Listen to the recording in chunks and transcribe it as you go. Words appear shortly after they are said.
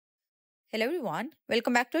Hello everyone,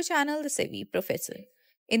 welcome back to our channel, The Savvy Professor.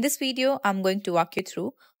 In this video, I'm going to walk you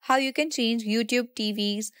through how you can change YouTube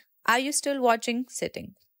TV's Are You Still Watching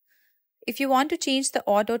setting. If you want to change the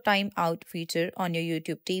auto time out feature on your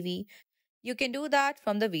YouTube TV, you can do that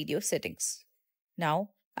from the video settings.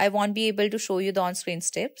 Now, I won't be able to show you the on-screen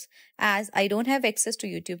steps as I don't have access to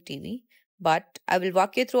YouTube TV, but I will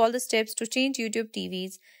walk you through all the steps to change YouTube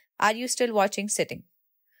TV's Are You Still Watching setting.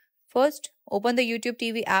 First, open the YouTube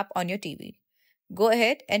TV app on your TV. Go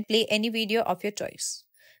ahead and play any video of your choice.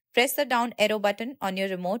 Press the down arrow button on your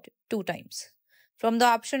remote 2 times. From the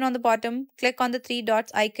option on the bottom, click on the 3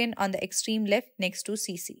 dots icon on the extreme left next to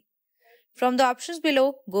CC. From the options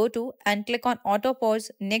below, go to and click on Auto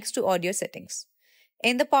Pause next to Audio Settings.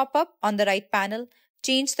 In the pop-up on the right panel,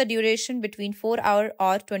 change the duration between 4 hours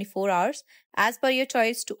or 24 hours as per your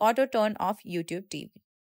choice to auto turn off YouTube TV.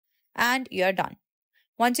 And you are done.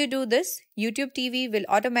 Once you do this, YouTube TV will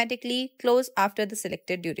automatically close after the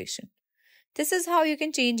selected duration. This is how you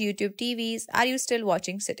can change YouTube TV's Are You Still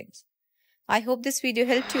Watching settings. I hope this video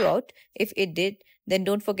helped you out. If it did, then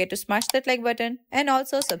don't forget to smash that like button and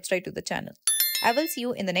also subscribe to the channel. I will see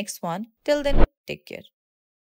you in the next one. Till then, take care.